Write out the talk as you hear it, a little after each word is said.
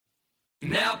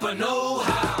Napa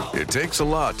know-how. It takes a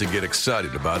lot to get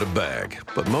excited about a bag,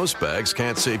 but most bags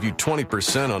can't save you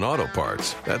 20% on auto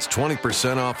parts. That's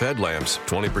 20% off headlamps,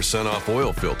 20% off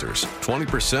oil filters,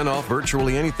 20% off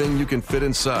virtually anything you can fit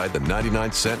inside the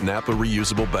 99-cent Napa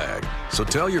reusable bag. So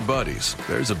tell your buddies,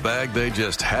 there's a bag they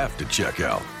just have to check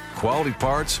out. Quality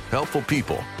parts, helpful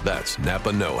people. That's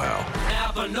Napa know-how.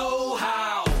 Napa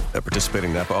know-how. At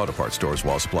participating Napa Auto Parts stores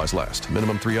while supplies last.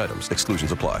 Minimum 3 items.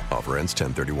 Exclusions apply. Offer ends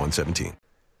 10/31/17.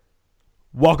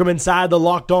 Welcome inside the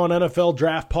Locked On NFL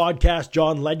Draft Podcast.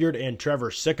 John Ledyard and Trevor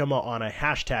Sikkema on a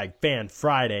hashtag Fan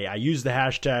Friday. I use the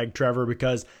hashtag, Trevor,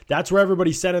 because that's where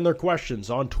everybody sent in their questions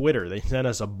on Twitter. They sent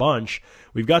us a bunch.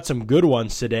 We've got some good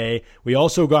ones today. We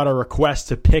also got a request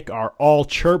to pick our All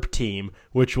Chirp team,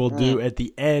 which we'll do at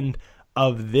the end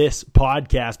of this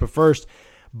podcast. But first,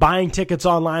 buying tickets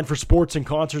online for sports and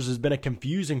concerts has been a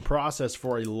confusing process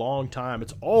for a long time.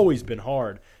 It's always been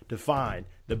hard to find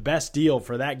the best deal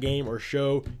for that game or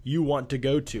show you want to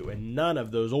go to, and none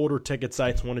of those older ticket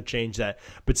sites want to change that.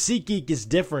 But SeatGeek is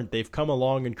different. They've come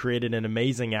along and created an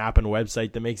amazing app and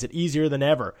website that makes it easier than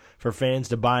ever for fans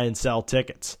to buy and sell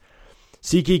tickets.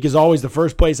 SeatGeek is always the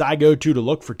first place I go to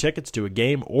look for tickets to a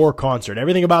game or concert.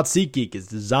 Everything about SeatGeek is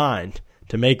designed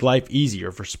to make life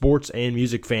easier for sports and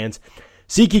music fans.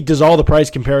 SeatGeek does all the price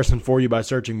comparison for you by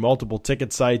searching multiple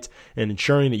ticket sites and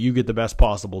ensuring that you get the best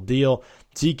possible deal.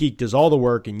 SeatGeek does all the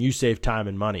work and you save time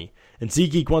and money. And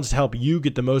SeatGeek wants to help you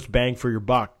get the most bang for your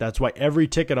buck. That's why every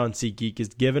ticket on SeatGeek is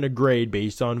given a grade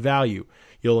based on value.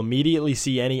 You'll immediately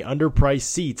see any underpriced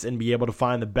seats and be able to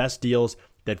find the best deals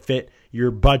that fit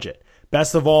your budget.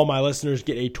 Best of all, my listeners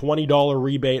get a $20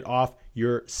 rebate off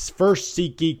your first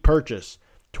SeatGeek purchase.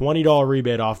 $20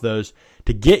 rebate off those.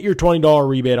 To get your $20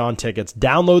 rebate on tickets,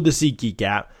 download the SeatGeek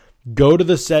app, go to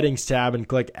the settings tab and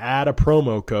click add a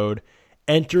promo code.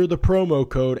 Enter the promo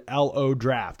code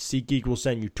LODRAFT. SeatGeek will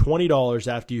send you $20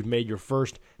 after you've made your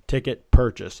first ticket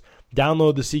purchase.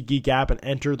 Download the SeatGeek app and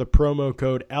enter the promo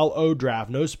code LODRAFT,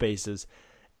 no spaces,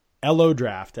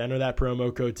 LODRAFT. Enter that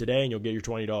promo code today and you'll get your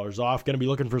 $20 off. Going to be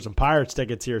looking for some Pirates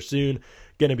tickets here soon.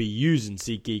 Going to be using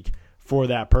SeatGeek for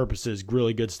that purposes.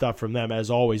 Really good stuff from them as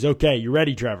always. Okay, you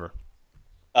ready, Trevor?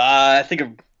 I think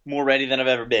I'm more ready than I've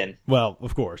ever been. Well,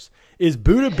 of course. Is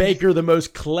Budda Baker the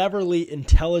most cleverly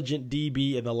intelligent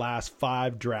DB in the last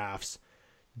 5 drafts?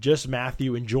 Just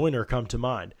Matthew and Joyner come to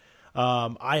mind.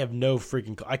 I have no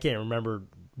freaking – I can't remember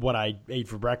what I ate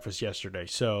for breakfast yesterday.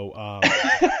 So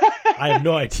I have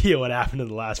no idea what happened in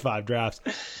the last 5 drafts.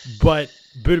 But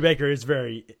Budda Baker is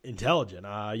very intelligent.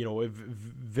 With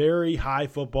very high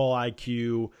football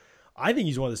IQ. I think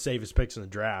he's one of the safest picks in the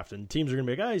draft, and teams are going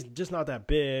to be like, he's just not that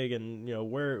big,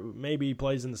 and where maybe he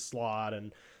plays in the slot,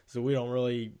 and so we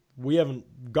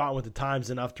haven't gotten with the times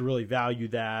enough to really value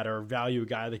that or value a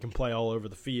guy that can play all over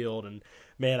the field. And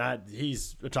man,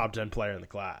 he's a top 10 player in the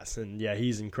class, and yeah,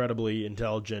 he's incredibly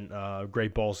intelligent,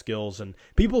 great ball skills, and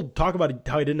people talk about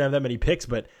how he didn't have that many picks,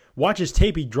 but watch his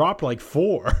tape, he dropped like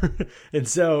 4, and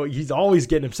so he's always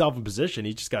getting himself in position.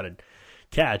 He just got to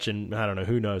catch, and I don't know,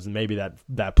 who knows, and maybe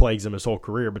that plagues him his whole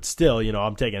career, but still,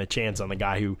 I'm taking a chance on the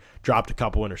guy who dropped a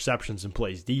couple interceptions and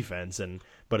plays defense,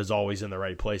 but is always in the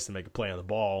right place to make a play on the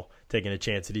ball, taking a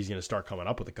chance that he's going to start coming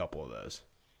up with a couple of those.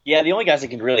 Yeah, the only guys I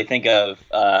can really think of,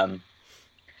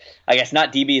 I guess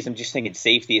not DBs, I'm just thinking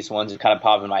safeties, ones that kind of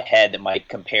pop in my head that might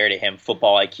compare to him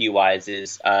football IQ-wise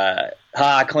is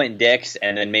Clinton Dix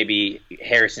and then maybe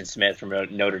Harrison Smith from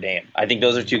Notre Dame. I think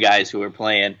those are 2 guys who are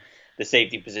playing the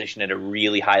safety position at a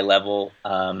really high level,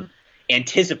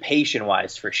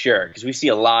 anticipation-wise for sure, because we see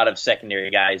a lot of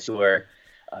secondary guys who are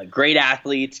great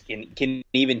athletes, can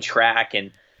even track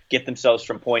and get themselves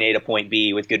from point A to point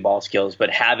B with good ball skills, but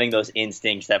having those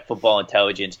instincts, that football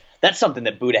intelligence, that's something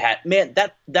that Budda had. Man,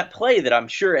 that play that I'm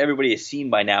sure everybody has seen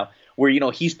by now, where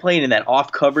he's playing in that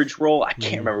off-coverage role, I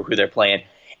can't remember who they're playing,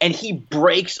 and he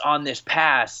breaks on this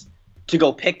pass to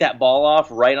go pick that ball off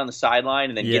right on the sideline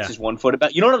and then gets his 1 foot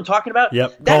about. You know what I'm talking about?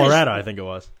 Yep, Colorado, I think it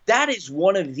was. That is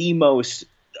one of the most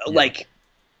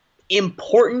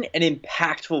important and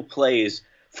impactful plays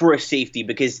for a safety,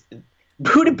 because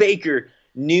Budda Baker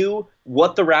knew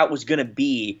what the route was going to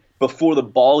be before the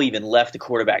ball even left the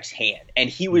quarterback's hand. And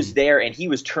he was there, and he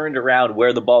was turned around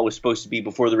where the ball was supposed to be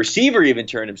before the receiver even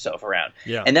turned himself around.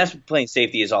 Yeah. And that's what playing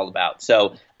safety is all about.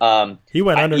 So he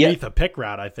went underneath a pick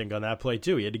route, I think, on that play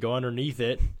too. He had to go underneath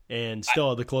it and still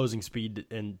had the closing speed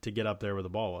and to get up there where the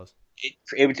ball was.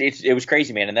 It was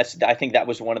crazy, man. And I think that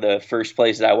was one of the first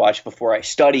plays that I watched before I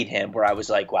studied him, where I was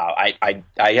like, wow, I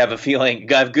have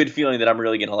a good feeling that I'm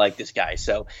really going to like this guy.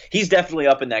 So he's definitely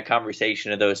up in that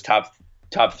conversation of those top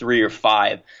 3 or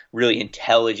 5 really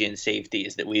intelligent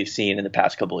safeties that we've seen in the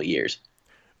past couple of years.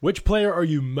 Which player are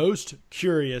you most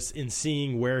curious in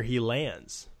seeing where he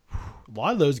lands? A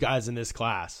lot of those guys in this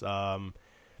class.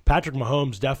 Patrick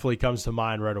Mahomes definitely comes to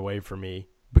mind right away for me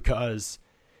because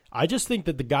I just think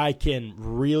that the guy can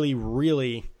really,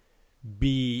 really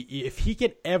be, if he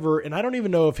can ever, and I don't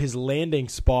even know if his landing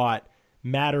spot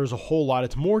matters a whole lot.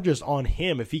 It's more just on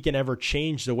him if he can ever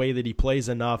change the way that he plays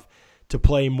enough to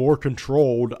play more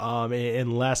controlled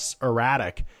and less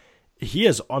erratic. He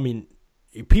is, I mean,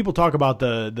 people talk about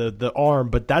the arm,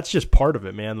 but that's just part of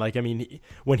it, man. Like, I mean,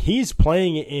 when he's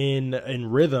playing in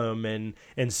rhythm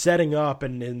and setting up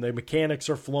and the mechanics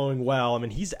are flowing well, I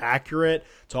mean, he's accurate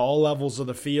to all levels of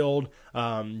the field.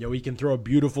 He can throw a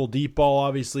beautiful deep ball,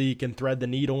 obviously. He can thread the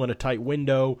needle in a tight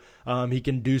window. He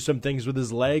can do some things with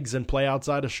his legs and play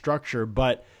outside of structure.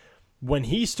 But when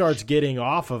he starts getting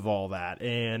off of all that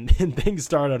and things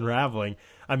start unraveling,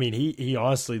 I mean, he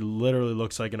honestly literally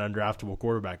looks like an undraftable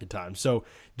quarterback at times. So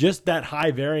just that high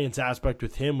variance aspect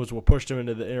with him was what pushed him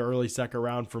into the early second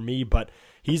round for me. But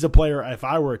he's a player, if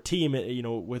I were a team,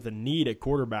 with a need at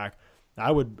quarterback,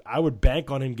 I would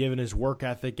bank on him given his work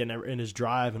ethic and his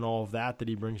drive and all of that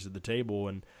he brings to the table.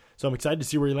 And so I'm excited to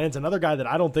see where he lands. Another guy that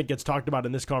I don't think gets talked about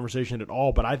in this conversation at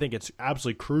all, but I think it's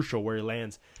absolutely crucial where he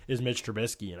lands is Mitch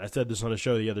Trubisky. And I said this on a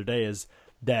show the other day, is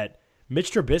that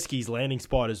Mitch Trubisky's landing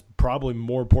spot is probably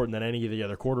more important than any of the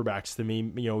other quarterbacks to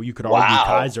me. You could argue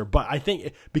Kaiser, but I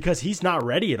think because he's not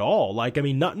ready at all. Like, I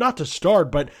mean, not to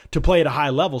start, but to play at a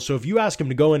high level. So if you ask him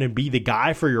to go in and be the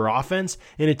guy for your offense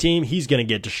in a team, he's going to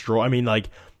get destroyed. I mean, like,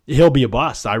 he'll be a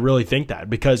bust. I really think that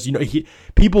because,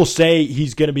 people say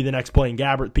he's going to be the next Blaine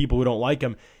Gabbert. People who don't like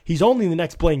him, he's only the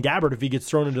next Blaine Gabbert if he gets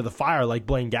thrown into the fire like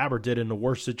Blaine Gabbert did in the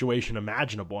worst situation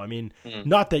imaginable. I mean,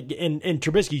 not that, and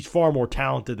Trubisky's far more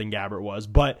talented than Gabbert was,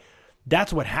 but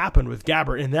that's what happened with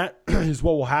Gabbert, and that is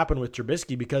what will happen with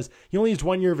Trubisky because he only has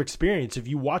 1 year of experience. If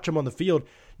you watch him on the field,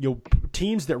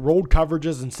 teams that rolled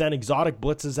coverages and sent exotic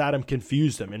blitzes at him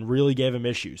confused him and really gave him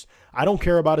issues. I don't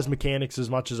care about his mechanics as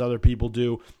much as other people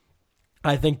do.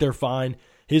 I think they're fine.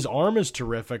 His arm is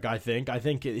terrific, I think. I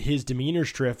think his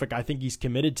demeanor's terrific. I think he's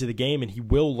committed to the game and he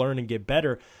will learn and get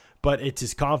better. But it's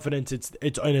his confidence,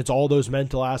 it's all those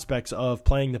mental aspects of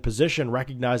playing the position,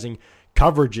 recognizing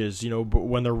coverages,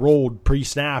 when they're rolled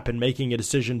pre-snap and making a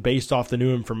decision based off the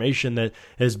new information that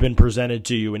has been presented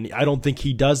to you. And I don't think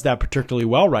he does that particularly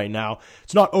well right now.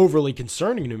 It's not overly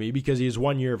concerning to me because he has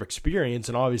 1 year of experience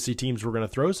and obviously teams were going to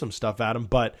throw some stuff at him.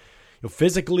 But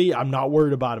physically, I'm not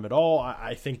worried about him at all.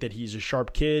 I think that he's a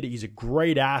sharp kid. He's a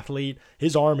great athlete.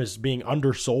 His arm is being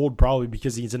undersold probably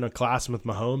because he's in a class with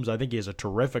Mahomes. I think he has a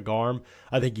terrific arm.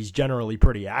 I think he's generally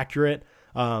pretty accurate.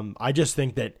 I just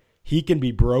think that he can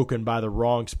be broken by the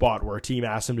wrong spot where a team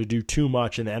asks him to do too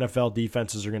much and the NFL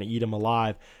defenses are going to eat him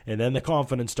alive. And then the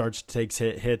confidence starts to take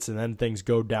hits and then things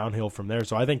go downhill from there.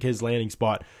 So I think his landing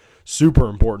spot, super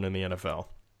important in the NFL.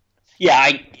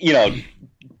 Yeah,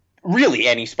 really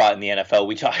any spot in the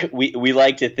NFL. We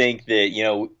like to think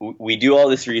that, we do all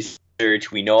this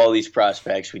research, we know all these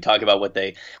prospects, we talk about what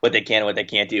they can and what they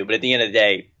can't do, but at the end of the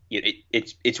day,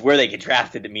 it's where they get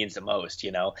drafted that means the most.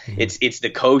 It's the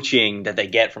coaching that they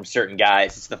get from certain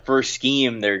guys. It's the first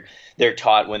scheme they're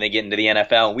taught when they get into the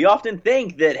NFL. And we often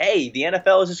think that, hey, the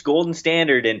NFL is this golden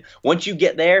standard, and once you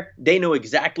get there, they know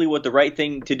exactly what the right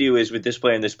thing to do is with this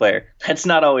player and this player. That's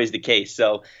not always the case.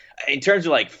 So in terms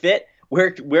of like fit,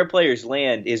 where players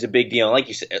land is a big deal. And like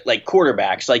you said, like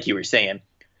quarterbacks, like you were saying,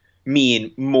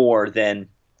 mean more than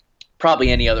probably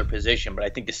any other position. But I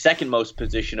think the second most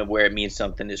position of where it means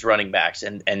something is running backs,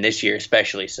 and this year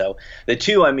especially. So the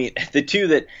two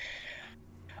that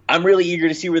I'm really eager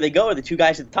to see where they go are the two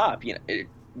guys at the top,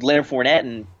 Leonard Fournette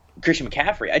and Christian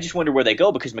McCaffrey. I just wonder where they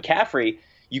go because McCaffrey,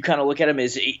 you kind of look at him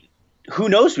as who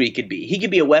knows what he could be. He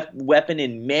could be a weapon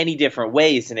in many different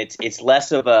ways, and it's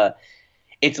less of a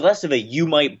you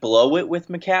might blow it with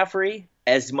McCaffrey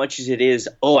as much as it is,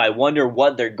 I wonder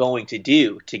what they're going to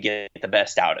do to get the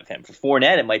best out of him. For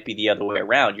Fournette, it might be the other way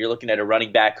around. You're looking at a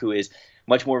running back who is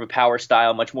much more of a power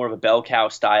style, much more of a bell cow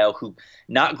style, who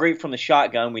not great from the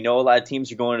shotgun. We know a lot of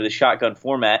teams are going to the shotgun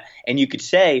format, and you could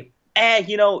say,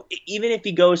 even if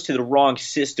he goes to the wrong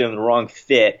system, the wrong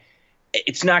fit,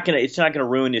 it's not gonna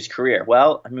ruin his career.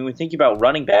 Well, I mean, when thinking about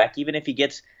running back, even if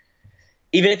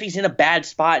he's in a bad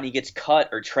spot and he gets cut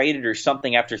or traded or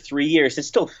something after 3 years, it's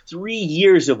still 3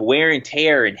 years of wear and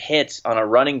tear and hits on a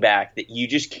running back that you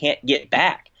just can't get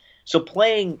back. So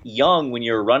playing young when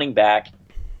you're a running back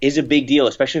is a big deal,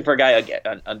 especially for a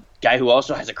guy who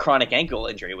also has a chronic ankle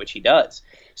injury, which he does.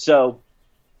 So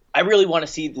I really want to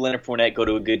see Leonard Fournette go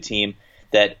to a good team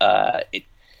that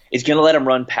is going to let him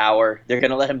run power. They're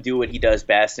going to let him do what he does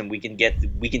best, and we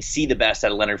can see the best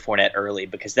out of Leonard Fournette early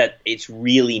because it's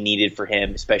really needed for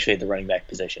him, especially at the running back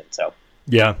position. So.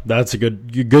 Yeah, that's a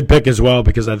good pick as well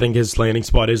because I think his landing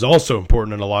spot is also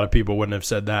important, and a lot of people wouldn't have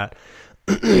said that.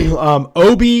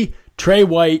 Obi, Trey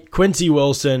White, Quincy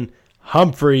Wilson,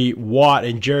 Humphrey, Watt,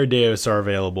 and Jared Davis are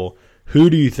available. Who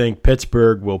do you think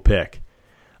Pittsburgh will pick?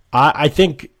 I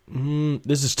think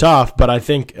this is tough, but I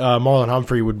think Marlon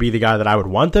Humphrey would be the guy that I would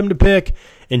want them to pick,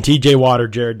 and TJ Watt or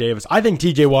Jared Davis. I think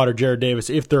TJ Watt or Jared Davis,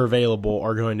 if they're available,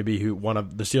 are going to be one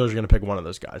of the Steelers are going to pick one of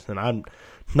those guys. And I'm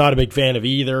not a big fan of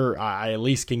either. I at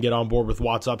least can get on board with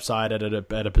Watt's upside at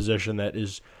a position that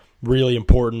is really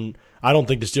important. I don't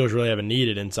think the Steelers really have a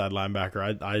needed inside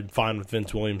linebacker. I'm fine with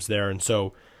Vince Williams there, and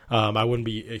so I wouldn't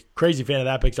be a crazy fan of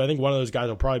that pick. So I think one of those guys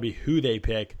will probably be who they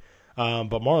pick. But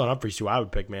Marlon Humphrey's who I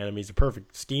would pick, man. I mean, he's a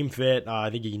perfect scheme fit. I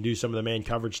think he can do some of the man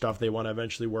coverage stuff they want to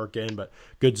eventually work in, but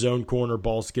good zone corner,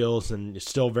 ball skills, and is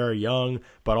still very young,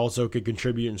 but also could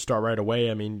contribute and start right away.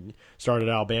 I mean, started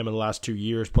at Alabama the last 2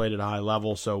 years, played at a high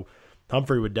level, so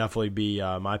Humphrey would definitely be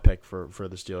my pick for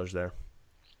the Steelers there.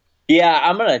 Yeah,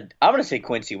 I'm gonna say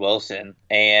Quincy Wilson,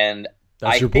 and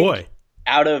that's your boy.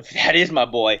 That is my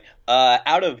boy.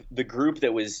 Out of the group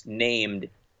that was named,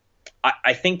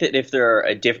 I think that if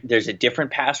there's a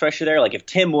different pass rusher there, like if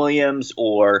Tim Williams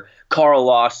or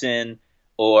Lawson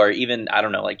or even, I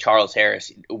don't know, like Charles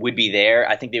Harris would be there,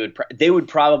 I think they would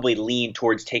probably lean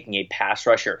towards taking a pass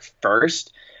rusher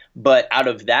first. But out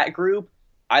of that group,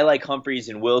 I like Humphreys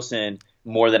and Wilson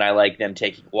more than I like them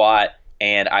taking Watt,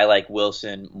 and I like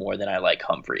Wilson more than I like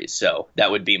Humphreys. So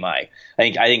that would be I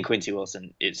think Quincy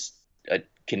Wilson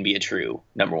can be a true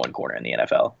number one corner in the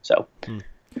NFL. So.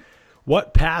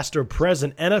 What past or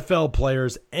present NFL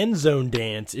player's end zone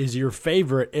dance is your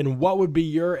favorite, and what would be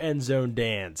your end zone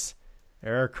dance?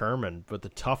 Eric Herman with the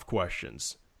tough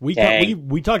questions. We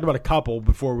talked about a couple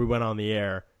before we went on the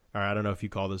air. All right, I don't know if you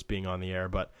call this being on the air,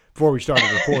 but before we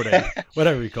started recording,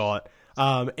 whatever you call it.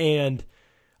 And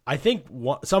I think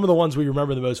some of the ones we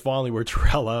remember the most fondly were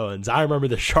Terrell Owens. I remember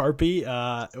the Sharpie.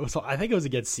 I think it was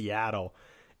against Seattle.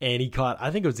 And he caught,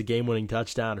 I think it was a game-winning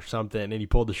touchdown or something, and he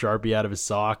pulled the Sharpie out of his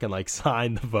sock and, like,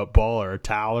 signed the football or a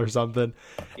towel or something.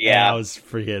 Yeah. And that was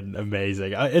freaking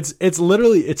amazing. It's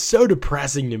literally, it's so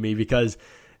depressing to me because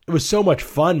it was so much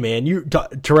fun, man.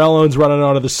 Terrell Owens running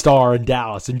out of the star in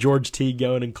Dallas and George T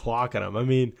going and clocking him. I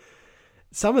mean,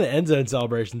 some of the end zone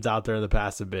celebrations out there in the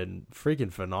past have been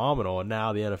freaking phenomenal, and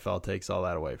now the NFL takes all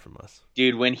that away from us.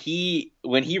 Dude, when he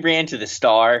ran to the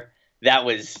star, that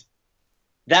was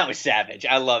savage.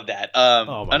 I love that.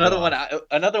 Another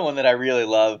one that I really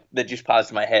love that just popped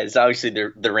in my head is obviously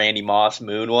the Randy Moss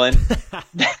Moon one.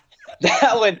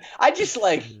 That one, I just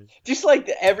like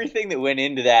everything that went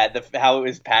into that. How it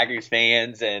was Packers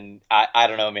fans, and I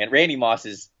don't know, man. Randy Moss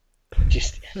is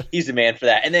he's the man for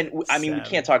that. And then I mean, we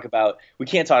can't talk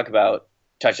about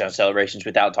touchdown celebrations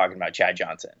without talking about Chad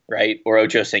Johnson, right? Or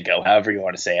Ocho Cinco, however you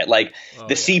want to say it. Like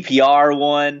CPR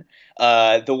one.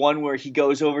 The one where he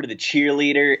goes over to the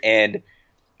cheerleader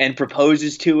and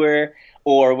proposes to her,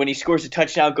 or when he scores a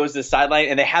touchdown, goes to the sideline,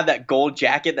 and they have that gold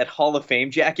jacket, that Hall of Fame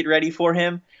jacket ready for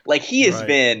him. Like he has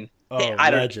been,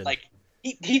 legend. Like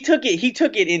he took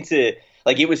it into,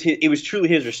 like it was truly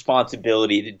his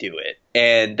responsibility to do it,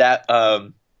 and that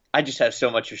I just have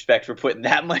so much respect for putting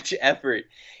that much effort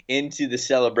into the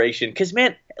celebration. Because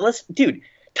man,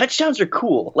 touchdowns are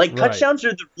cool. Like, touchdowns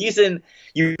are the reason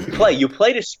you play. You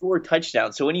play to score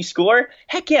touchdowns. So when you score,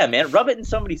 heck yeah, man, rub it in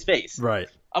somebody's face. Right.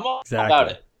 I'm all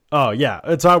about it. Oh, yeah.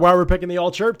 It's why we're picking the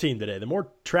all-chirp team today. The more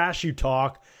trash you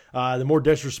talk, the more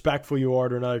disrespectful you are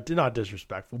to another. Not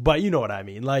disrespectful, but you know what I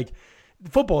mean. Like,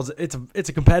 football, it's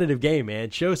a competitive game,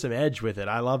 man. Show some edge with it.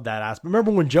 I love that aspect.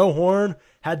 Remember when Joe Horn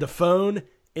had the phone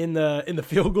in the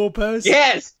field goal post?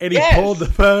 Yes. And he pulled the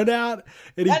phone out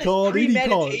and he called.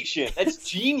 That's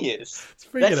genius. It's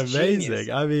freaking amazing. Genius.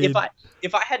 I mean,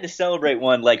 if I had to celebrate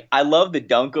one, like I love the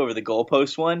dunk over the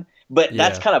goalpost one, but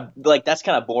that's kind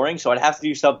of boring. So I'd have to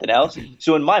do something else.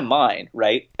 So in my mind,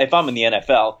 right, if I'm in the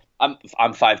NFL, I'm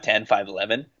 5'10",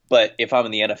 5'11", but if I'm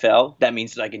in the NFL, that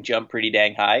means that I can jump pretty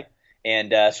dang high,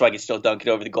 and so I can still dunk it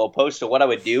over the goalpost. So what I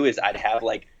would do is I'd have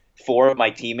like 4 of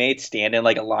my teammates stand in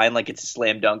like a line like it's a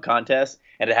slam dunk contest,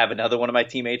 and I'd have another one of my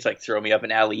teammates like throw me up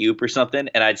an alley-oop or something,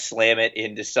 and I'd slam it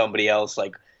into somebody else,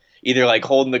 like either like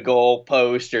holding the goal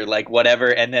post or like whatever,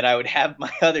 and then I would have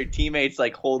my other teammates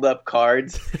like hold up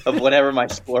cards of whatever my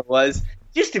score was,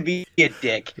 just to be a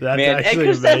dick. That's man. Actually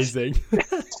amazing.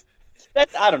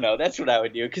 That's I don't know. That's what I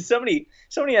would do, because somebody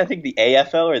I think the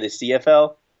AFL or the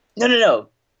CFL. No.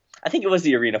 I think it was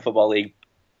the Arena Football League.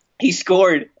 He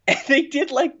scored, and they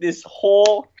did like this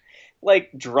whole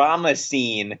like drama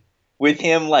scene with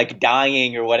him like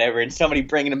dying or whatever, and somebody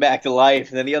bringing him back to life,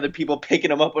 and then the other people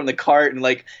picking him up on the cart and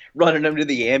like running him to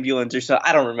the ambulance or something.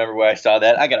 I don't remember where I saw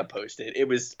that. I gotta post it.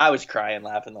 I was crying,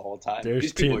 laughing the whole time.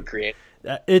 These people are creative.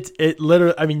 It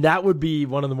literally. I mean, that would be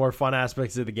one of the more fun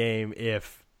aspects of the game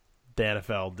if the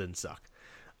NFL didn't suck.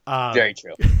 Very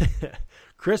true.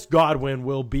 Chris Godwin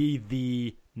will be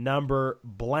the number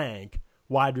blank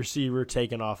wide receiver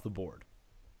taken off the board.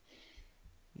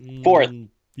 Fourth.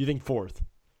 You think fourth?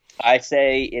 I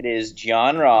say it is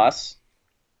John Ross,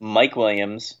 Mike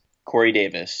Williams, Corey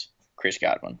Davis, Chris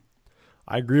Godwin.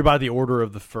 I agree about the order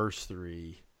of the first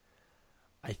three.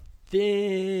 I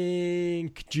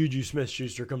think Juju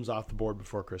Smith-Schuster comes off the board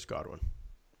before Chris Godwin.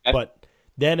 Okay. But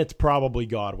then it's probably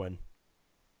Godwin.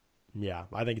 Yeah,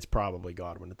 I think it's probably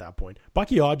Godwin at that point.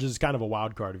 Bucky Hodges is kind of a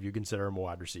wild card if you consider him a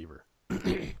wide receiver.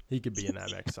 He could be in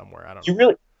that mix somewhere. I don't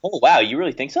know. Oh, wow. You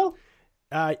really think so?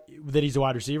 That he's a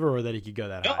wide receiver or that he could go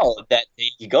that high? No, that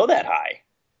he could go that high.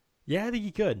 Yeah, I think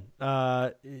he could.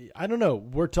 I don't know.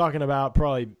 We're talking about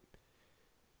probably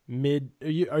mid. Are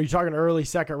you talking early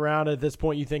second round at this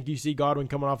point? You think you see Godwin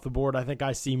coming off the board? I think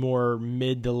I see more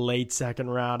mid to late second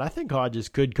round. I think Hodges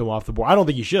could come off the board. I don't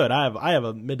think he should. I have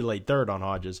a mid to late third on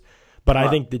Hodges, but I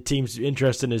think the team's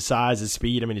interested in his size, his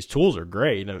speed. I mean, his tools are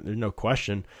great. There's no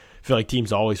question. I feel like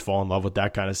teams always fall in love with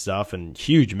that kind of stuff and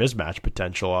huge mismatch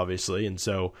potential, obviously. And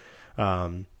so,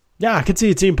 yeah, I could see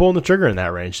a team pulling the trigger in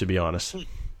that range, to be honest.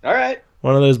 All right.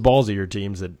 One of those ballsier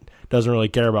teams that doesn't really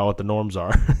care about what the norms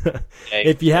are.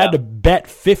 If you had to bet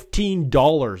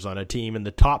 $15 on a team in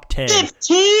the top 10.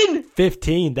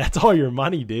 15? That's all your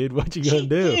money, dude. What you going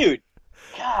to do? Dude,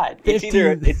 God. It's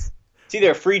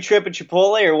either a free trip at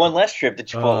Chipotle or one less trip to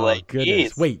Chipotle. Oh,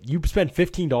 goodness. Wait, you spend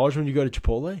 $15 when you go to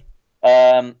Chipotle?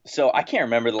 So I can't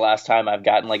remember the last time I've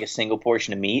gotten like a single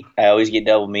portion of meat. I always get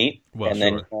double meat. Well, and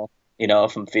sure. then,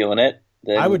 if I'm feeling it,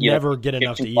 then I would never get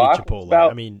enough to eat at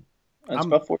Chipotle. It's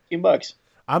about $14.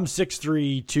 I'm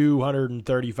 6'3",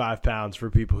 235 pounds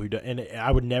for people who do, and I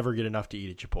would never get enough to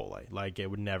eat at Chipotle. Like it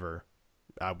would never.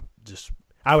 I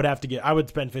would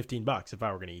spend $15 if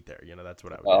I were going to eat there. That's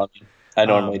what I would do. I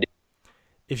normally do.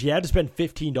 If you had to spend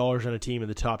 $15 on a team in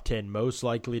the top 10, most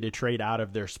likely to trade out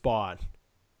of their spot,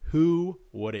 who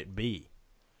would it be?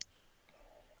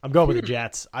 I'm going with the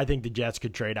Jets. I think the Jets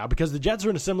could trade out because the Jets are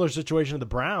in a similar situation to the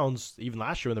Browns. Even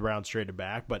last year when the Browns traded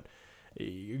back, but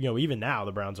even now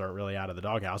the Browns aren't really out of the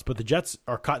doghouse. But the Jets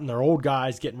are cutting their old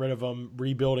guys, getting rid of them,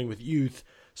 rebuilding with youth,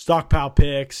 stockpile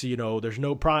picks. There's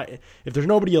no if there's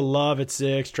nobody you love at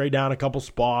 6, trade down a couple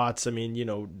spots. I mean,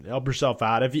 help yourself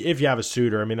out. If you have a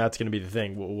suitor, I mean that's going to be the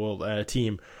thing. Will a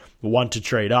team want to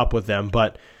trade up with them?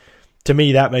 But to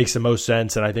me, that makes the most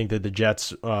sense, and I think that the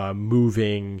Jets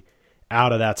moving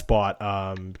out of that spot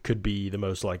could be the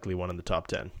most likely one in the top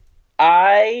 10.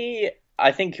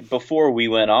 I think before we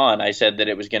went on, I said that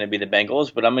it was going to be the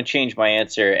Bengals, but I'm going to change my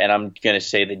answer, and I'm going to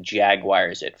say the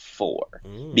Jaguars at 4.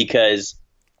 Because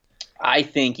I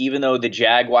think even though the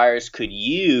Jaguars could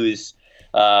use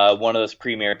one of those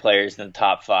premier players in the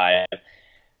top 5,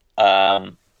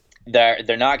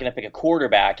 they're not going to pick a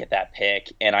quarterback at that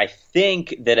pick, and I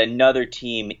think that another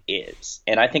team is.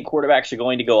 And I think quarterbacks are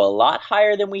going to go a lot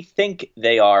higher than we think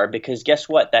they are because guess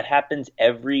what? That happens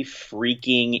every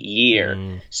freaking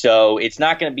year. So it's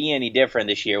not going to be any different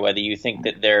this year whether you think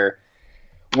that they're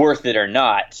worth it or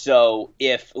not. So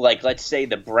if, let's say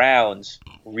the Browns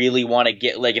really want to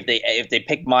get, if they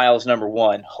pick Miles number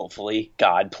 1, hopefully,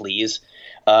 God, please,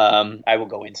 I will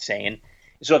go insane.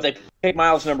 So if they pick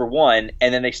Miles number 1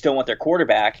 and then they still want their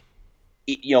quarterback,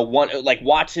 one like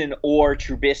Watson or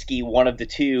Trubisky, one of the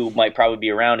two might probably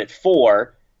be around at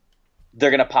 4.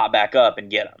 They're going to pop back up and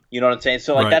get them. You know what I'm saying?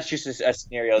 So Right. That's just a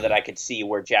scenario that I could see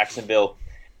where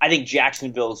I think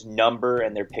Jacksonville's number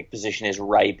and their pick position is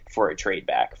ripe for a trade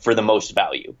back for the most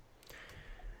value.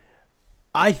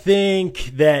 I think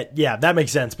that, yeah, that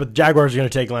makes sense. But the Jaguars are going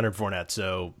to take Leonard Fournette,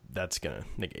 so that's going to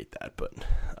negate that. But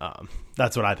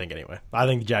that's what I think anyway. I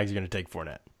think the Jags are going to take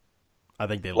Fournette. I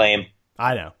think they love him.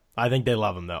 I know. I think they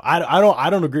love him though. I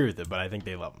don't agree with it, but I think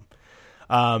they love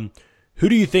him. Who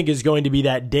do you think is going to be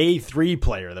that day 3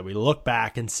 player that we look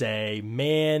back and say,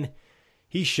 man,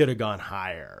 he should have gone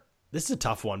higher? This is a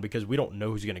tough one because we don't know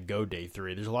who's going to go day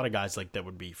 3. There's a lot of guys like that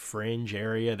would be fringe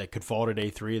area that could fall to day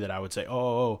 3 that I would say,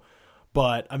 oh.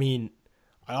 But, I mean,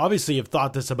 I obviously have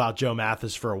thought this about Joe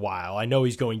Mathis for a while. I know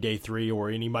he's going day 3,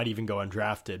 and he might even go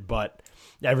undrafted, but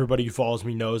everybody who follows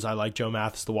me knows I like Joe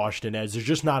Mathis, the Washington Edge.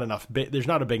 There's not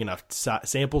a big enough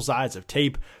sample size of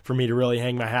tape for me to really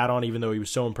hang my hat on, even though he was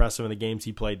so impressive in the games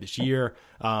he played this year.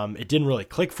 It didn't really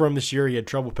click for him this year. He had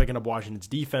trouble picking up Washington's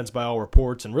defense by all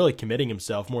reports and really committing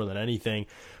himself more than anything.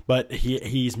 But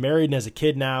he's married and has a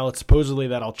kid now. Supposedly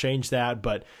that'll change that,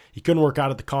 but he couldn't work out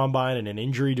at the combine and an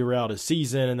injury derailed his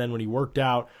season. And then when he worked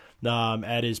out,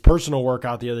 at his personal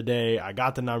workout the other day, I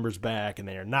got the numbers back, and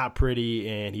they are not pretty,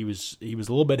 and he was a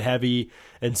little bit heavy,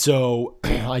 and so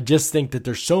I just think that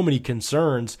there's so many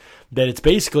concerns that it's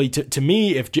basically to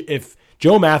me, if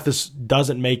Joe Mathis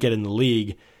doesn't make it in the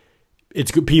league,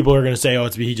 people are going to say,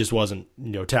 he just wasn't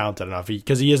talented enough,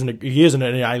 because he isn't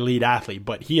an elite athlete,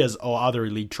 but he has other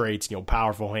elite traits,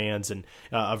 powerful hands and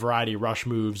a variety of rush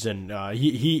moves, and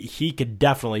he could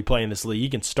definitely play in this league. He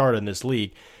can start in this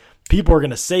league. People are going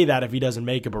to say that if he doesn't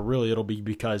make it, but really it'll be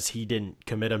because he didn't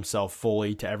commit himself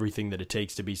fully to everything that it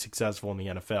takes to be successful in the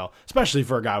NFL, especially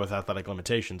for a guy with athletic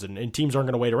limitations. And teams aren't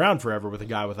going to wait around forever with a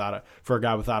guy without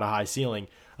a high ceiling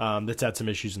that's had some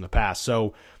issues in the past.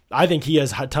 So I think he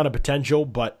has a ton of potential,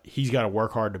 but he's got to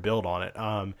work hard to build on it.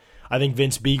 I think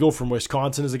Vince Beagle from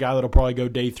Wisconsin is a guy that'll probably go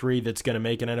day 3 that's going to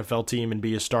make an NFL team and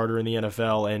be a starter in the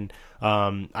NFL. And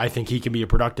I think he can be a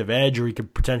productive edge, or he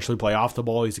could potentially play off the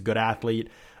ball. He's a good athlete.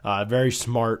 Very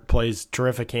smart, plays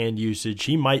terrific hand usage.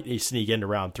 He might sneak into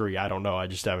round 3. I don't know. I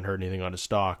just haven't heard anything on his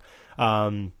stock.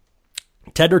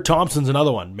 Tedrick Thompson's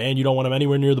another one. Man, you don't want him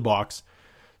anywhere near the box.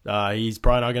 He's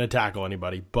probably not going to tackle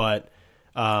anybody. But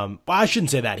I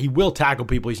shouldn't say that. He will tackle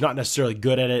people. He's not necessarily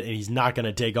good at it, and he's not going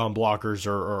to take on blockers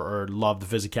or love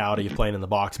the physicality of playing in the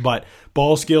box. But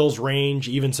ball skills, range,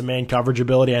 even some man coverage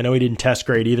ability. I know he didn't test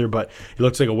great either, but he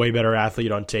looks like a way better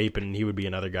athlete on tape, and he would be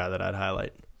another guy that I'd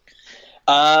highlight.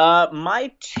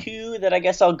 My 2 that I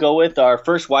guess I'll go with are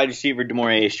first wide receiver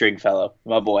DeMaurier Stringfellow,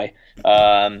 my boy.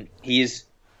 He's,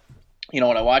 when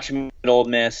I watch him at Ole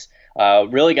Miss,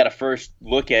 really got a first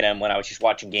look at him when I was just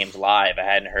watching games live. I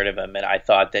hadn't heard of him, and I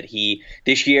thought that he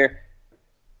this year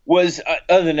was,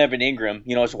 other than Evan Ingram,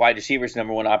 as a wide receiver's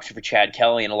number 1 option for Chad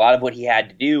Kelly, and a lot of what he had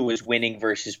to do was winning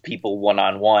versus people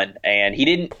one-on-one, and he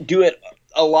didn't do it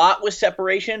a lot with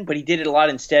separation, but he did it a lot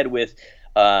instead with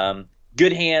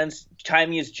good hands,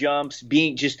 timing his jumps,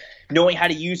 just knowing how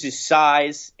to use his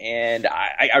size, and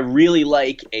I really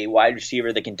like a wide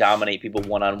receiver that can dominate people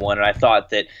one-on-one, and I thought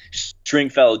that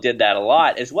Stringfellow did that a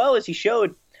lot, as well as he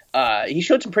showed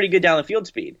some pretty good down the field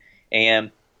speed,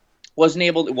 and was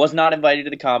not invited to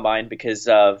the combine because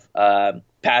of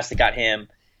pass that got him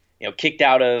kicked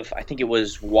out of, I think it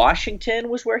was Washington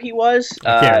was where he was,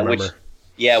 I can't remember.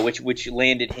 Which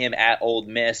landed him at Ole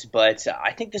Miss. But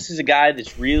I think this is a guy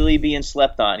that's really being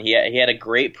slept on. He had a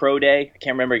great pro day. I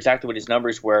can't remember exactly what his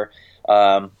numbers were,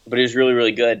 but it was really,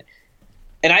 really good.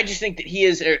 And I just think that he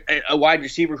is a wide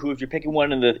receiver who, if you're picking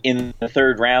one in the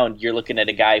 3rd round, you're looking at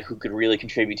a guy who could really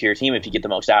contribute to your team if you get the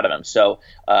most out of him. So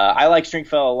I like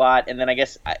Stringfellow a lot. And then I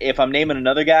guess if I'm naming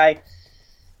another guy,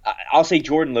 I'll say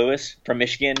Jordan Lewis from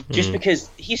Michigan, just because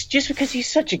he's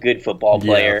such a good football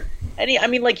player. And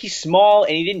he's small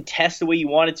and he didn't test the way you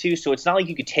wanted to, so it's not like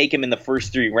you could take him in the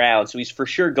first 3 rounds. So he's for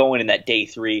sure going in that day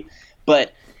 3.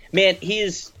 But man, he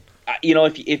is,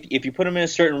 if you put him in a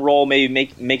certain role, maybe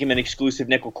make him an exclusive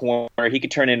nickel corner, he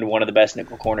could turn into one of the best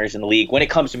nickel corners in the league when it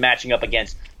comes to matching up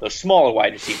against those smaller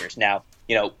wide receivers. Now,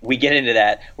 we get into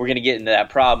that. We're going to get into that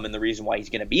problem, and the reason why he's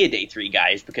going to be a day 3 guy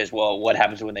is because, well, what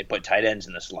happens when they put tight ends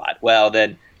in the slot? Well,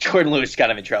 then Jordan Lewis is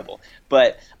kind of in trouble.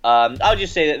 But I'll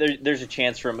just say that there's a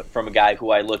chance from a guy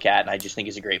who I look at, and I just think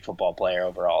he's a great football player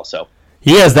overall. So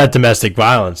he has that domestic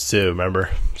violence too, remember?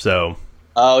 So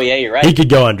yeah, you're right. He could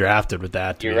go undrafted with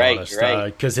that. To you're be right. honest, You're right.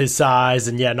 Because his size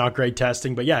and not great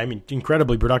testing, but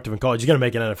incredibly productive in college. He's going to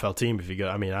make an NFL team if you go.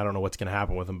 I don't know what's going to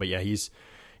happen with him, but he's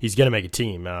going to make a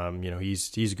team.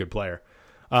 He's a good player.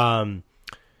 A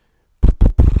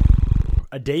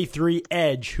day 3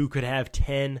 edge who could have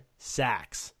 10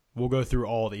 sacks. We'll go through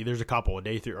all of these. There's a couple. A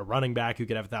day 3, a running back who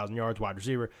could have 1,000 yards, wide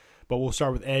receiver. But we'll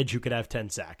start with edge who could have 10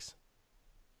 sacks.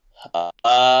 I'm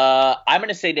going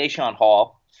to say Deshaun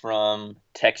Hall from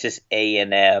Texas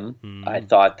A&M. I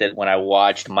thought that when I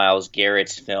watched Myles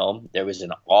Garrett's film, there was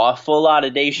an awful lot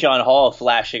of Deshaun Hall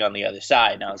flashing on the other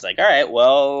side. And I was like, all right,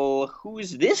 well,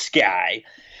 who's this guy?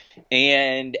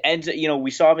 And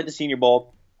we saw him at the Senior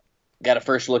Bowl, got a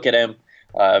first look at him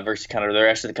versus kind of the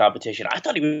rest of the competition. I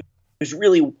thought he did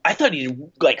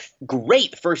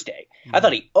great the first day. I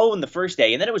thought he owned the first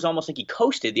day, and then it was almost like he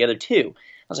coasted the other 2.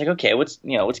 I was like, okay, what's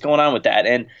going on with that?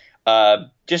 And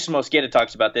Just Mosqueda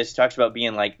talks about this. He talks about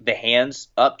being like the hands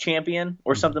up champion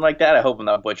or something like that. I hope I'm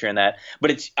not butchering that,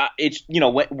 but it's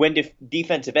when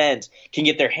defensive ends can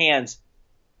get their hands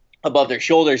above their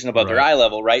shoulders and above their eye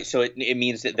level, right? So it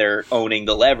means that they're owning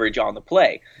the leverage on the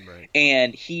play. Right.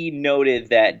 And he noted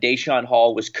that Deshaun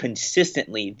Hall was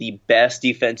consistently the best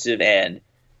defensive end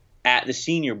at the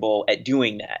Senior Bowl at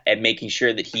doing that, at making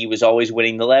sure that he was always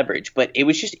winning the leverage. But it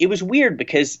was weird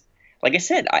because, like I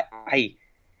said,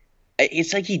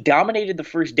 it's like he dominated the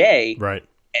first day. Right.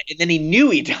 And then he knew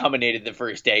he dominated the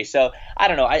first day. So I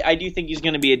don't know. I do think he's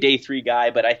going to be a day 3 guy,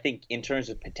 but I think in terms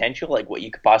of potential, like what you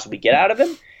could possibly get out of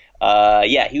him,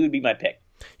 he would be my pick.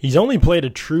 He's only played a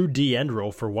true D end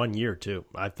role for 1 year too.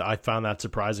 I found that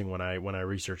surprising when I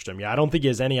researched him. Yeah, I don't think he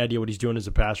has any idea what he's doing as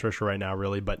a pass rusher right now,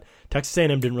 really. But Texas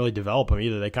A&M didn't really develop him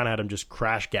either. They kind of had him just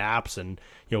crash gaps and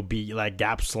be like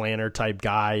gap slanter type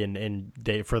guy and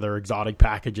for their exotic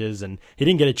packages. And he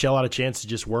didn't get a lot of chance to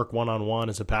just work one-on-one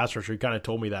as a pass rusher. He kind of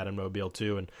told me that in Mobile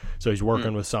too. And so he's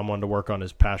working with someone to work on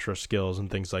his pass rush skills and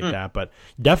things like that. But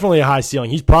definitely a high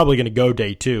ceiling. He's probably going to go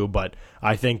day 2, but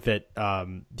I think that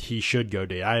he should go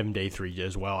day. I have him day 3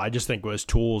 as well. I just think with his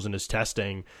tools and his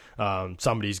testing,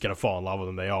 somebody's going to fall in love with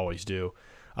him. They always do.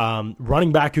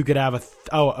 Running back who could have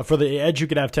for the edge who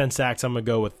could have 10 sacks, I'm going to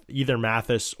go with either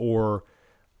Mathis or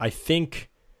I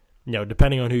think,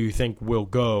 depending on who you think will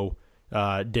go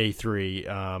day 3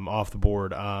 off the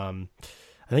board. I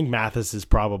think Mathis is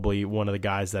probably one of the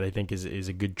guys that I think is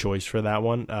a good choice for that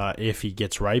one if he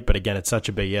gets right. But again, it's such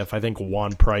a big if. I think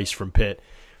Juan Price from Pitt,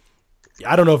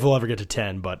 I don't know if he'll ever get to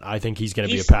 10, but I think he's going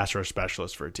to be a pass rush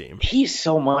specialist for a team. He's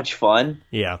so much fun.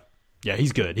 Yeah,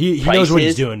 he's good. He knows what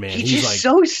he's doing, man. He's just like,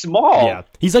 so small. Yeah,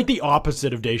 he's like the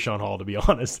opposite of Deshaun Hall, to be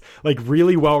honest. Like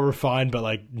really well refined, but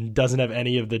like doesn't have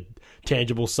any of the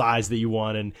tangible size that you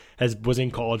want, and was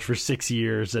in college for 6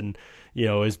 years, and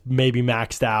is maybe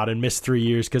maxed out and missed 3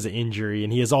 years because of injury,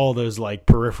 and he has all those like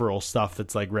peripheral stuff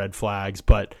that's like red flags,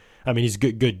 but. I mean, he's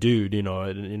a good dude,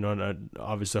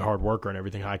 obviously a hard worker and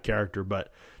everything, high character,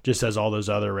 but just has all those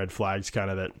other red flags kind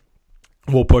of that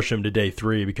will push him to day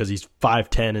 3 because he's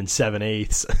 5'10" and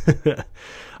 7/8.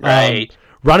 Right.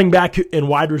 Running back and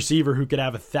wide receiver who could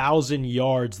have 1,000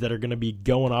 yards that are going to be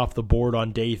going off the board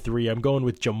on day 3. I'm going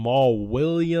with Jamal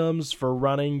Williams for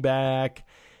running back.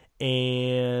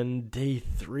 And day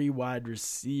 3 wide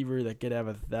receiver that could have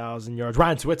 1,000 yards.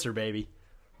 Ryan Switzer, baby.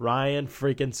 Ryan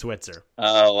freaking Switzer.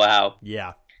 Oh, wow.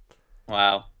 Yeah.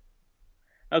 Wow.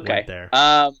 Okay. Right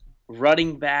there.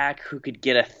 Running back who could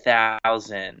get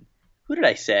 1,000. Who did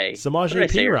I say? Samaje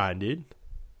Perine, dude.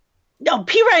 No,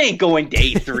 Perine ain't going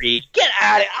day 3. Get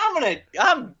out of it.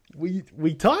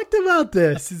 We talked about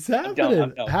this. It's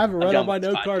happening. I have it right on my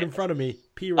note card in front of me.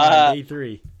 Perine, day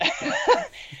 3.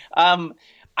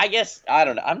 I guess, I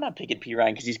don't know. I'm not picking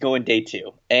Perine because he's going day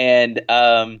 2. And,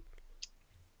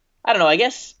 I don't know. I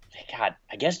guess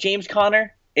James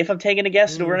Conner, if I'm taking a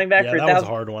guess, to running back for 1,000. That was a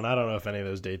hard one. I don't know if any of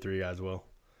those day 3 guys will.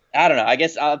 I don't know. I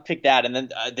guess I'll pick that. And then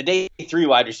the day 3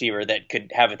 wide receiver that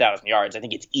could have 1,000 yards, I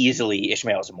think it's easily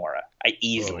Ishmael Zamora.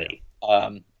 Easily.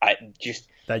 Oh, yeah.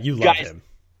 That you love him.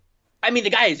 I mean,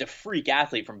 the guy is a freak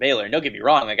athlete from Baylor. And don't get me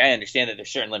wrong. Like, I understand that there's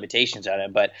certain limitations on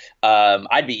him, but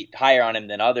I'd be higher on him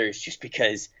than others just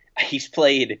because he's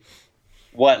played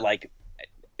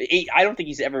I don't think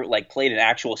he's ever played an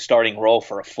actual starting role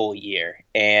for a full year.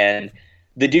 And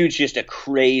the dude's just a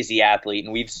crazy athlete.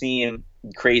 And we've seen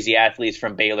crazy athletes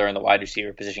from Baylor in the wide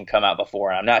receiver position come out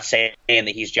before. And I'm not saying that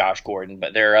he's Josh Gordon,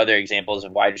 but there are other examples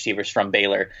of wide receivers from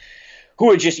Baylor who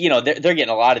are just, they're getting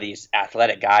a lot of these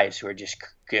athletic guys who are just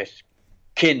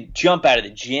can jump out of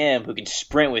the gym, who can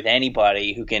sprint with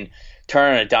anybody, who can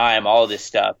turn on a dime, all of this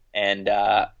stuff. And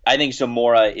I think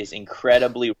Zamora is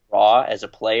incredibly raw as a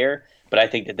player, but I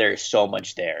think that there is so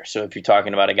much there. So if you're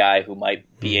talking about a guy who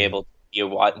might be able to be a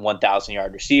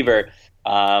 1,000-yard receiver,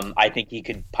 I think he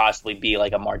could possibly be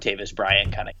like a Martavis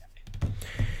Bryant kind of guy.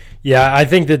 Yeah, I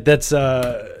think that's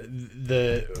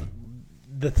the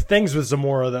things with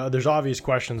Zamora, though. There's obvious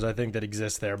questions I think that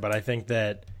exist there, but I think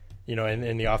that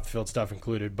in the off-the-field stuff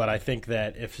included. But I think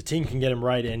that if the team can get him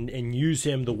right and use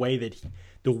him the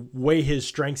way his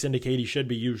strengths indicate he should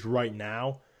be used right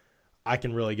now, I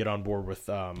can really get on board with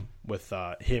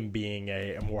him being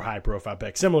a more high-profile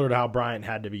pick, similar to how Bryant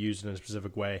had to be used in a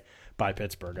specific way by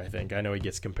Pittsburgh, I think. I know he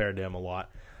gets compared to him a lot.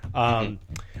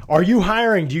 Are you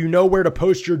hiring? Do you know where to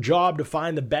post your job to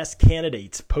find the best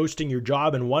candidates? Posting your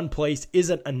job in one place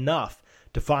isn't enough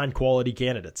to find quality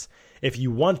candidates. If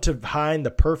you want to find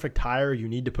the perfect hire, you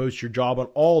need to post your job on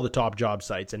all the top job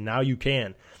sites, and now you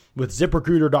can. With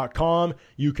ZipRecruiter.com,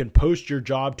 you can post your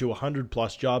job to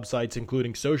 100+ job sites,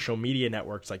 including social media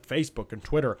networks like Facebook and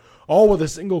Twitter, all with a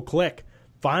single click.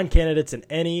 Find candidates in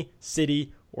any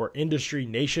city or industry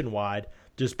nationwide.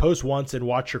 Just post once and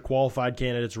watch your qualified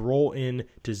candidates roll in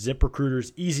to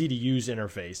ZipRecruiter's easy-to-use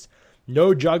interface.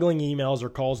 No juggling emails or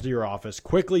calls to your office.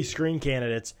 Quickly screen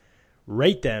candidates,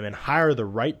 rate them, and hire the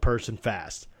right person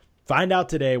fast. Find out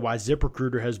today why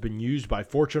ZipRecruiter has been used by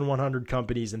Fortune 100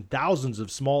 companies and thousands of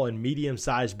small and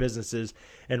medium-sized businesses.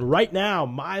 And right now,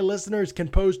 my listeners can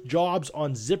post jobs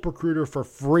on ZipRecruiter for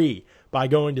free by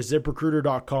going to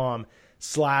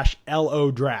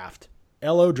ZipRecruiter.com/LODraft.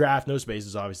 LODraft, no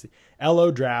spaces, obviously.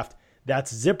 LODraft.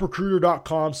 That's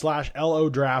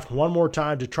ZipRecruiter.com/LODraft. One more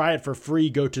time, to try it for free,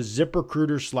 go to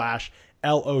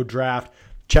ZipRecruiter/LODraft.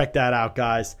 Check that out,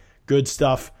 guys. Good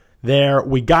stuff there.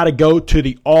 We got to go to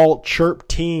the all chirp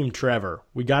team, Trevor.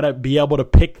 We got to be able to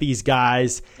pick these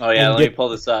guys. Oh, yeah, let me pull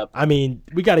this up. I mean,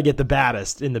 we got to get the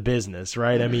baddest in the business,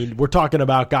 right? I mean, we're talking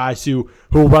about guys who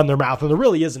run their mouth, and there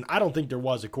really isn't. I don't think there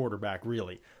was a quarterback,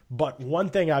 really. But one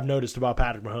thing I've noticed about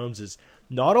Patrick Mahomes is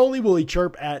not only will he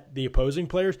chirp at the opposing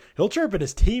players, he'll chirp in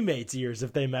his teammates' ears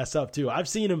if they mess up too. I've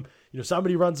seen him,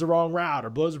 somebody runs the wrong route or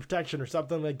blows a protection or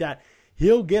something like that.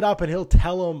 He'll get up and he'll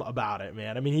tell them about it,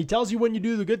 man. I mean, he tells you when you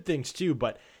do the good things too,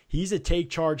 but he's a take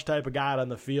charge type of guy on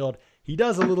the field. He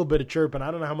does a little bit of chirping.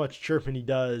 I don't know how much chirping he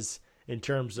does in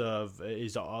terms of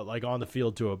is like on the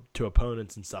field to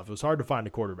opponents and stuff. It was hard to find a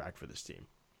quarterback for this team.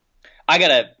 I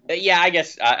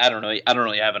guess I don't know. I don't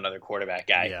really have another quarterback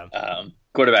guy. Yeah.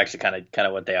 Quarterbacks are kind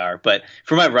of what they are. But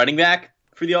for my running back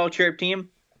for the all chirp team,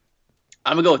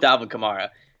 I'm gonna go with Alvin Kamara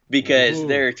because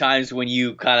there are times when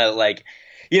you kind of like,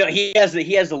 he has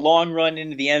the long run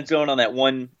into the end zone on that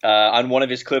one on one of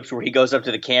his clips where he goes up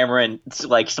to the camera and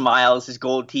like smiles his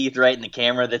gold teeth right in the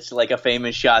camera. That's like a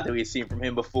famous shot that we've seen from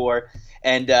him before.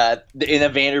 And in a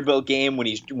Vanderbilt game when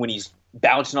he's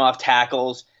bouncing off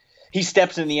tackles, he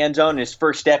steps in the end zone, and his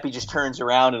first step, he just turns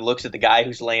around and looks at the guy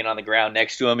who's laying on the ground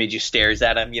next to him. He just stares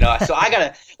at him, So I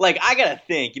gotta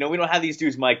think, we don't have these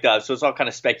dudes mic'd up, so it's all kind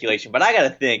of speculation. But I gotta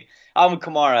think Alvin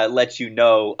Kamara lets you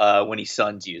know when he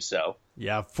suns you. So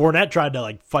yeah, Fournette tried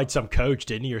to fight some coach,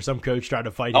 didn't he? Or some coach tried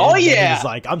to fight him. Oh and yeah, he was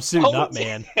like, "I'm suiting up,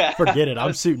 man. Forget it.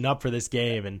 I'm suiting up for this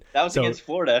game." And that was against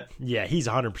Florida. Yeah, he's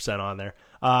 100% on there.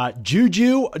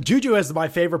 Juju is my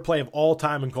favorite play of all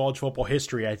time in college football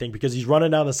history, I think, because he's running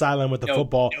down the sideline with the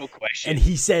football. No question. And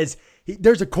he says,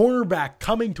 there's a cornerback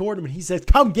coming toward him, and he says,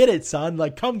 "Come get it, son.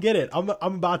 Come get it. I'm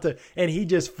about to," and he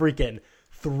just freaking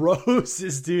throws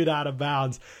this dude out of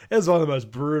bounds. It's one of the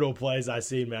most brutal plays I've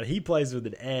seen, man. He plays with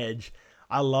an edge.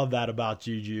 I love that about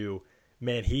Juju.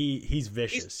 Man, he's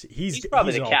vicious. He's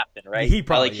probably the captain, right? He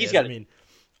probably he's is. got to be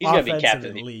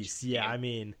captain at least. Yeah, I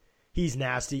mean, he's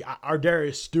nasty. Our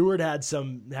Darius Stewart had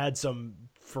some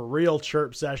for real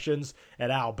chirp sessions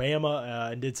at Alabama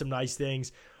and did some nice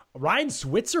things. Ryan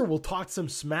Switzer will talk some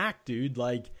smack, dude.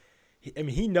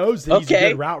 He knows that he's a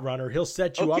good route runner. He'll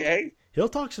set you up. He'll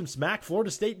talk some smack.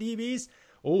 Florida State DBs,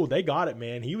 they got it,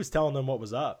 man. He was telling them what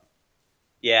was up.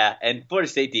 Yeah, and Florida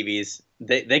State DBs,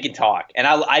 they can talk, and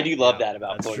I do love that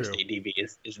about Florida State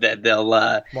DBs is that they'll.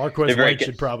 Marquez White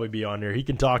should probably be on there. He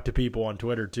can talk to people on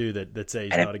Twitter too that say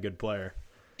he's not a good player.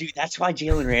 Dude, that's why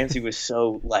Jalen Ramsey was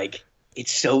so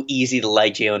it's so easy to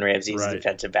like Jalen Ramsey as a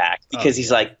defensive back because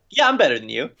he's like, yeah, I'm better than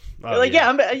you. You're like,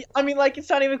 it's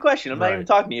not even a question. I'm not even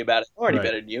talking to you about it. I'm already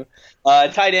better than you.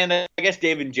 Tight end, I guess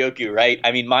David Njoku, right?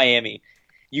 I mean, Miami.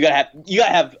 You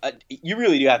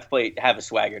really do have to have a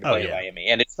swagger to play in Miami,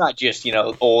 and it's not just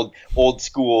old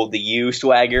school the U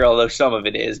swagger, although some of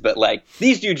it is. But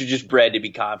these dudes are just bred to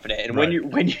be confident, and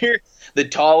when you're the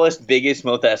tallest, biggest,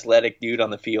 most athletic dude on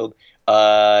the field,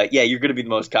 you're going to be the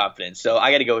most confident. So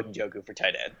I got to go with Njoku for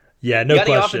tight end. Yeah, no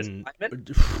question.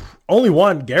 Only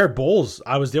one, Garrett Bowles.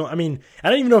 I don't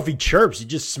even know if he chirps. He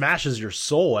just smashes your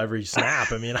soul every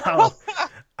snap. I mean,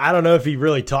 I don't know if he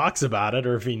really talks about it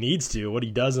or if he needs to. What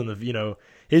he does in the,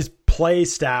 his play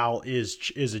style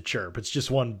is a chirp. It's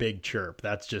just one big chirp.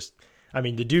 That's just,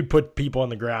 the dude put people on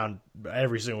the ground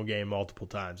every single game multiple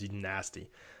times. He's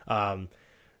nasty.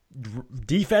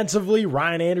 Defensively,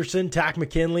 Ryan Anderson, Takk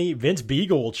McKinley, Vince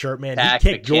Beagle will chirp, man. He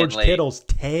kicked George Kittle's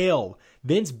tail.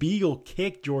 Vince Beagle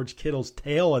kicked George Kittle's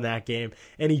tail in that game,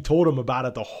 and he told him about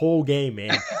it the whole game,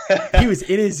 man. He was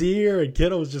in his ear, and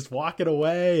Kittle was just walking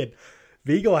away, and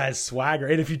Beagle has swagger.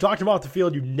 And if you talk to him off the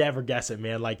field, you never guess it,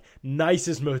 man.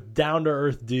 Nicest, most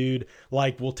down-to-earth dude.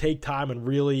 Will take time and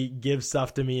really give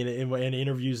stuff to me in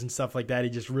interviews and stuff like that.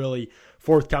 He just really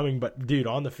forthcoming. But, dude,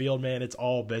 on the field, man, it's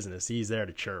all business. He's there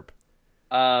to chirp.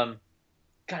 God,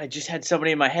 I just had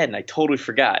somebody in my head, and I totally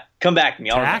forgot. Come back to me.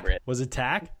 I'll remember it. Was it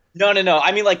Takk? No.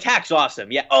 I mean, like, Tak's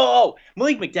awesome. Yeah.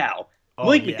 Malik McDowell.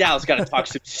 Malik McDowell's got to talk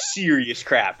some serious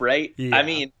crap, right? Yeah. I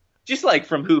mean, just like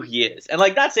from who he is, and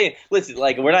like not saying, listen,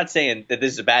 like we're not saying that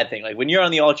this is a bad thing. Like when you're on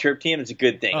the all chirp team, it's a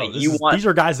good thing. Like, these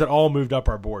are guys that all moved up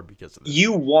our board because of this.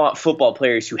 You want football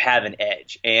players who have an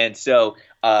edge, and so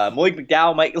Malik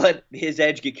McDowell might let his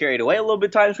edge get carried away a little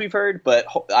bit times we've heard, but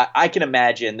I can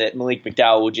imagine that Malik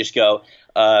McDowell will just go,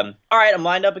 all right, I'm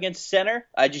lined up against center.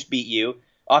 I just beat you.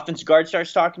 Offensive guard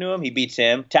starts talking to him. He beats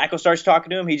him. Tackle starts talking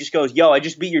to him. He just goes, yo, I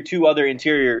just beat your two other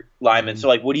interior linemen. So,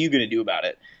 like, what are you going to do about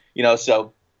it? You know,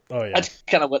 so that's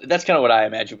kind of what I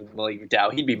imagine with Malik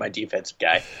McDowell. He'd be my defensive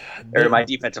guy or my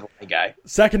defensive line guy.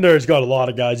 Secondary's got a lot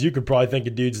of guys. You could probably think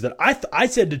of dudes that I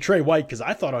said to Trey White because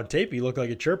I thought on tape he looked like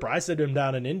a chirper. I said to him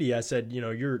down in Indy, I said, you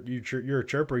know, you're a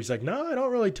chirper. He's like, no, I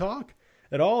don't really talk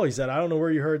at all. He said, I don't know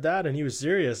where you heard that, and he was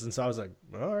serious. And so I was like,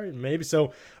 all right, maybe. So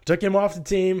I took him off the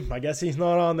team. I guess he's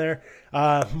not on there.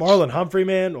 Marlon Humphrey,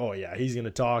 man, oh yeah, he's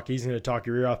gonna talk. He's gonna talk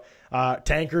your ear off.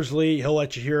 Tankersley, he'll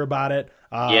let you hear about it.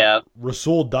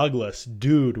 Rasul Douglas,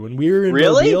 dude, when we were in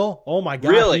Mobile, oh my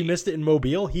god, he missed it in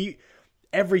Mobile.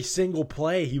 Every single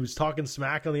play he was talking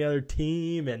smack on the other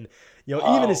team, and you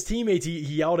know, even his teammates, he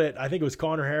yelled at, I think it was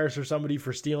Connor Harris or somebody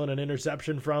for stealing an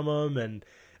interception from him. And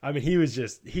I mean,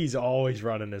 he's always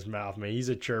running his mouth, man. He's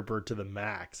a chirper to the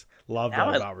max. Love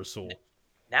that about Rasul.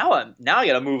 Now I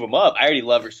got to move him up. I already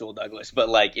love Rasul Douglas, but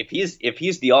like if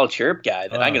he's the all chirp guy,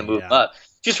 then I'm going to move him up.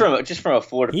 Just from a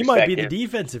Florida perspective. He might be the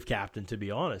defensive captain, to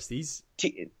be honest.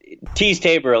 Tease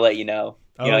Tabor will let you know.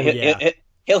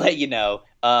 He'll let you know.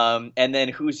 And then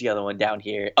who's the other one down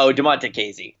here? Oh, DeMonte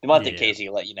Casey. Casey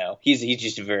will let you know. He's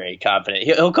just very confident.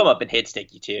 He'll come up and hit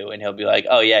stick you too, and he'll be like,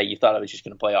 "Oh yeah, you thought I was just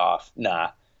going to play off?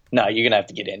 Nah, you're going to have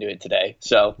to get into it today."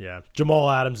 So yeah, Jamal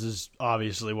Adams is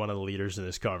obviously one of the leaders in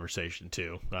this conversation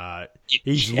too.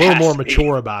 He's a little more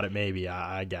mature about it, maybe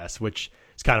I guess, which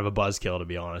is kind of a buzzkill to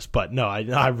be honest. But no,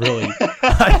 I really,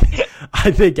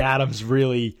 I think Adams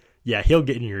really, he'll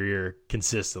get in your ear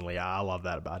consistently. I love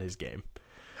that about his game.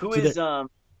 Who's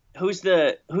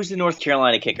the North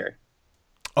Carolina kicker?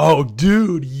 Oh,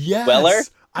 dude, yes. Weller?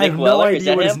 I have no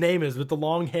idea what his name is with the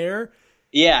long hair.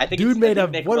 Yeah, I think dude made a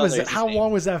Nick what Weller was it? How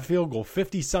long was that field goal?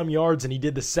 50-some yards, and he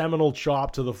did the seminal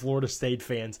chop to the Florida State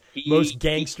fans. Most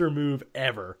gangster move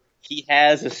ever. He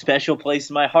has a special place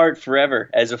in my heart forever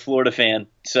as a Florida fan.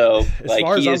 So, as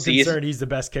far as I'm concerned, he's the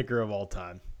best kicker of all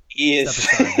time. He is.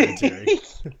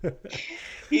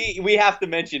 We have to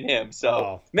mention him.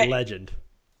 So, legend.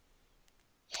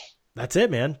 That's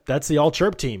it, man. That's the all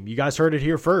chirp team. You guys heard it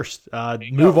here first.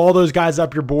 Move all those guys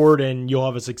up your board, and you'll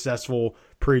have a successful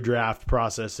pre-draft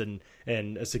process and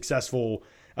a successful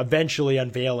eventually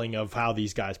unveiling of how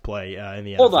these guys play in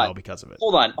the NFL because of it.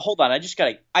 Hold on.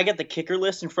 I got the kicker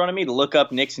list in front of me to look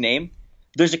up Nick's name.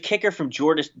 There's a kicker from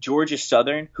Georgia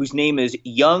Southern whose name is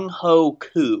Young Ho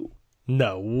Koo.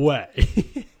 No way.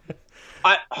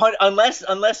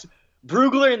 Unless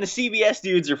Brugler and the CBS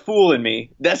dudes are fooling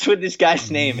me. That's what this guy's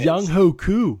name is. Young Ho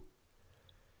Koo.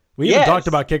 We haven't talked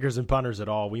about kickers and punters at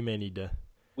all. We may need to.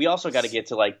 We also got to get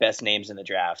to like best names in the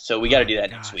draft, so we got to do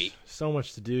that next week. So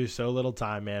much to do, so little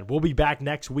time, man. We'll be back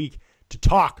next week to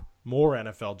talk more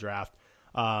NFL draft.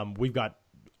 We've got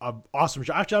an awesome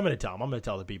show. Actually, I'm going to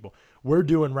tell the people. We're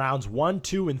doing rounds 1,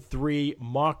 2, and 3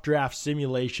 mock draft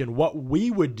simulation. What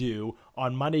we would do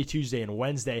on Monday, Tuesday, and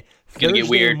Wednesday.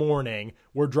 Thursday morning,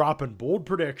 we're dropping bold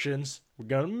predictions. We're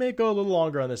going to make it a little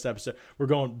longer on this episode. We're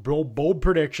going bold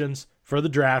predictions for the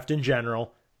draft in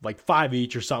general, like 5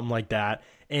 each or something like that.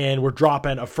 And we're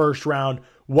dropping a first round,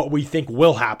 what we think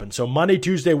will happen. So Monday,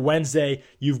 Tuesday, Wednesday,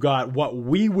 you've got what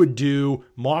we would do,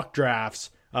 mock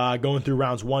drafts, going through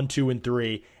rounds 1, 2, and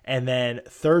 3. And then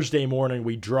Thursday morning,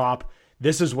 we drop,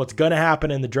 this is what's going to happen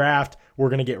in the draft. We're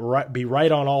going to be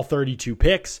right on all 32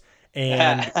 picks.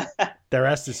 And the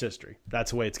rest is history.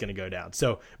 That's the way it's going to go down.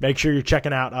 So make sure you're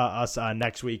checking out us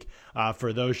next week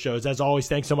for those shows. As always,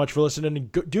 thanks so much for listening.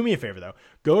 And do me a favor, though.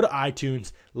 Go to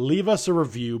iTunes. Leave us a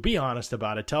review. Be honest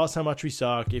about it. Tell us how much we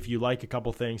suck. If you like a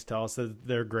couple things, tell us that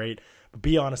they're great. But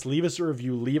be honest. Leave us a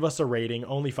review. Leave us a rating.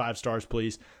 Only 5 stars,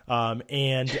 please.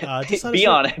 And just be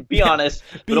honest. Be honest.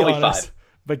 But only 5.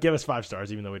 But give us 5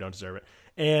 stars, even though we don't deserve it.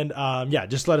 And,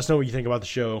 just let us know what you think about the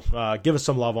show. Give us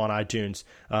some love on iTunes.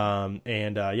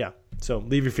 So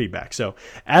leave your feedback. So,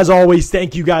 as always,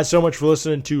 thank you guys so much for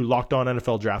listening to Locked On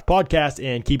NFL Draft Podcast,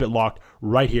 and keep it locked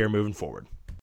right here moving forward.